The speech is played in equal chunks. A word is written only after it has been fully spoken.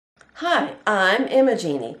Hi, I'm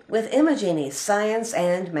Imagenie with Imaginie Science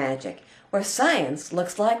and Magic, where science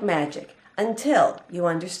looks like magic until you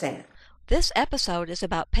understand. This episode is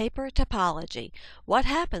about paper topology. What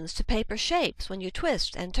happens to paper shapes when you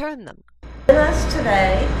twist and turn them? With us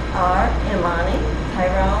today are Emani,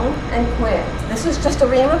 Tyrone, and Quinn. This is just a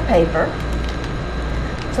ream of paper.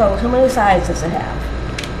 So how many sides does it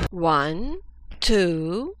have? 1,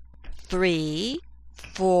 2, 3,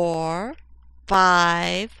 4,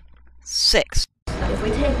 5, 6. If we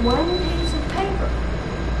take one piece of paper,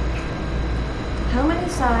 how many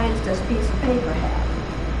sides does a piece of paper have?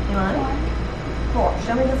 Emani? 4.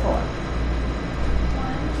 Show me the 4. 1,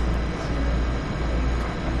 2,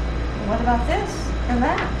 3. What about this and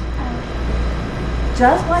that?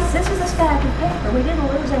 Just like this is a stack of paper, we didn't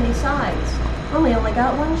lose any sides when we only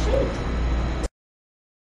got one sheet.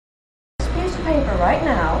 This piece of paper right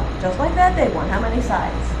now, just like that big one, how many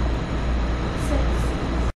sides? 6.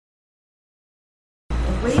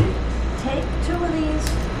 If we take two of these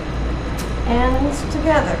ends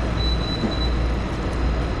together,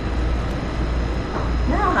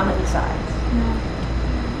 now how many sides?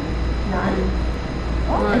 None.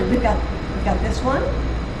 Oh, we've got this one,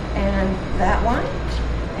 and that one,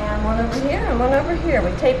 and one over here, and one over here.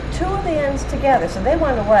 We taped two of the ends together, so they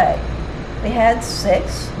went away. We had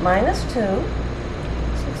 6 minus 2. 6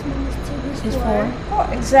 minus 2 is 4.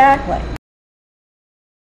 4. Exactly.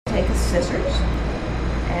 Take a scissors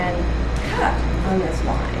and cut on this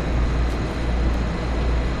line.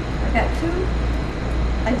 I've got 2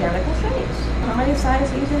 identical shapes. How many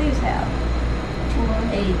sides each of these have?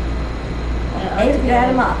 8. 8 if you add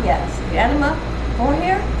them up, yes. If you add them up, 4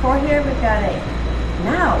 here, we've got 8.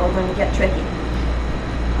 Now we're going to get tricky.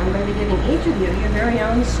 I'm going to be giving each of you your very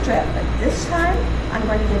own strip, but this time I'm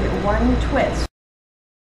going to give it one twist.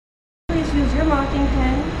 Please use your marking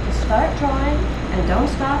pen to start drawing, and don't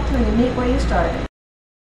stop till you meet where you started.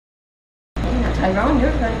 Now Tyrone,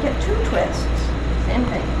 you're going to get 2 twists. Same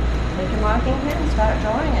thing. Take your marking pen, start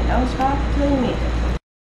drawing, and don't stop till you meet it.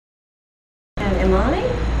 And Emani,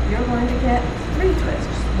 you're going to get 3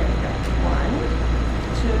 twists. Here we go. 1,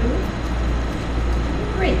 2,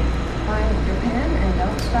 3. Find your pen and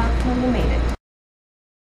don't stop till you meet it.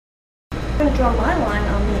 I'm going to draw my line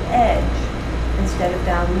on the edge instead of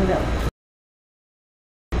down the middle.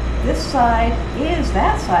 This side is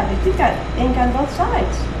that side, but you've got ink on both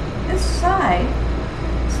sides. This side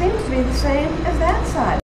seems to be the same as that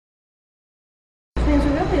side. Which means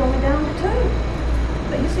we're really only down to 2.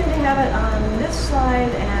 But you seem to have it on this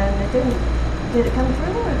side and it didn't. Did it come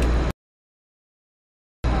through? Or?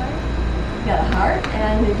 You got a heart,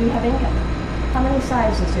 and do you have ink? How many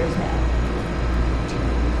sides does yours have?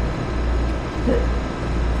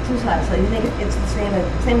 2 sides. So you think it's the same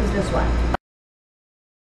as this one?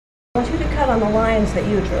 I want you to cut on the lines that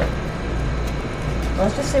you drew.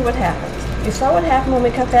 Let's just see what happens. You saw what happened when we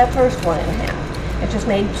cut that first one in half. It just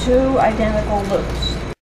made 2 identical loops.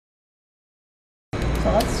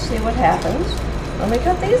 So let's see what happens when we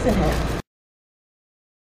cut these in half.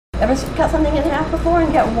 Ever cut something in half before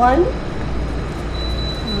and get 1?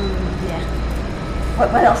 Yeah.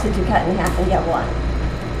 What else did you cut in half and get 1?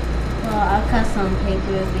 Well, I cut some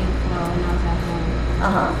paper before when I was at home.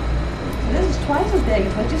 Uh-huh. So this is twice as big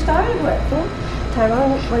as what you started with.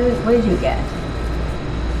 Tyrone, what did you get?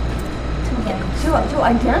 2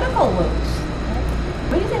 identical loops.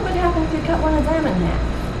 What do you think would happen if you cut one of them in half?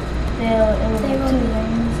 They will be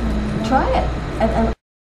rings. Try it. And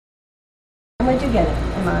what did you get it,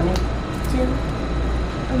 Emani? 2.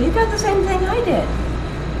 Oh, you got the same thing I did.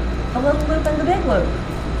 A little loop and the big loop.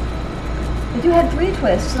 But you had 3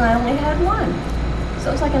 twists and I only had 1.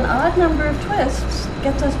 So it's like an odd number of twists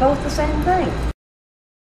gets us both the same thing.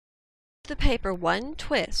 The paper 1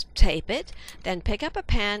 twist, tape it, then pick up a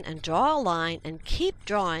pen and draw a line and keep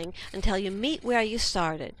drawing until you meet where you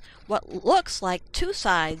started. What looks like 2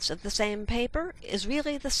 sides of the same paper is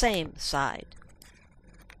really the same side.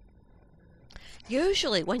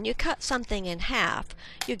 Usually when you cut something in half,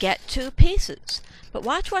 you get 2 pieces. But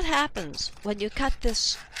watch what happens when you cut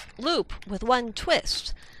this loop with 1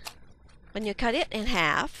 twist. When you cut it in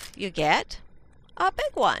half, you get a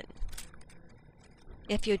big one.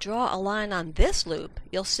 If you draw a line on this loop,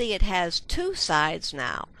 you'll see it has 2 sides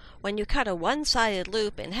now. When you cut a 1-sided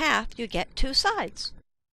loop in half, you get 2 sides.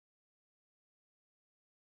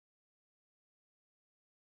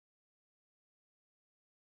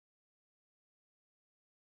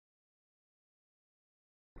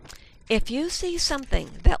 If you see something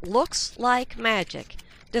that looks like magic,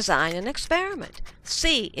 design an experiment.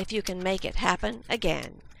 See if you can make it happen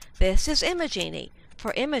again. This is Imagenie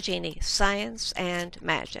for Imaginie Science and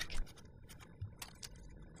Magic.